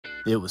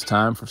it was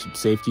time for some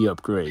safety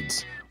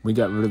upgrades. We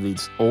got rid of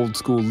these old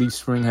school leaf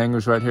spring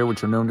hangers right here,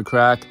 which are known to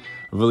crack,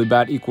 a really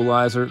bad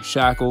equalizer,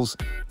 shackles,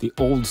 the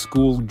old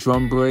school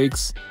drum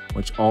brakes,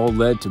 which all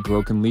led to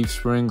broken leaf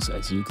springs,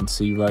 as you can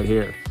see right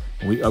here.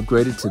 And we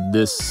upgraded to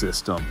this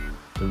system.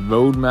 The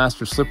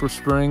Roadmaster slipper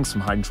springs,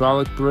 some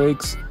hydraulic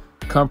brakes,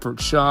 comfort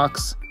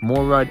shocks,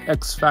 MORryde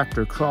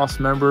X-Factor cross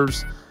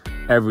members,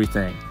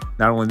 everything.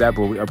 Not only that,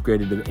 but we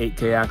upgraded to the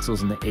 8K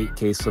axles and the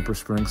 8K slipper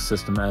spring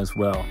system as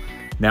well.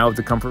 Now with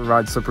the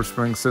ComfortRide slipper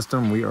spring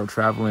system, we are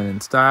traveling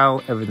in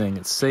style. Everything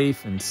is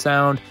safe and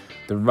sound.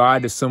 The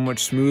ride is so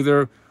much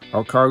smoother.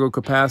 Our cargo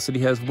capacity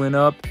has went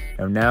up,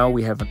 and now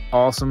we have an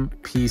awesome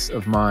peace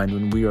of mind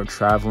when we are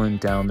traveling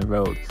down the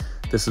road.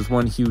 This is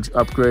one huge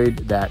upgrade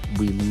that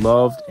we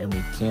loved, and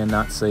we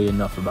cannot say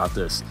enough about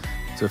this.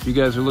 So if you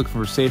guys are looking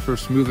for safer,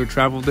 smoother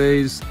travel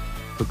days,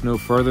 look no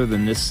further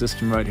than this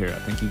system right here. I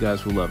think you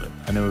guys will love it.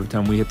 I know every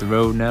time we hit the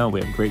road now,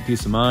 we have great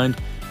peace of mind.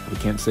 We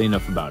can't say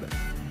enough about it.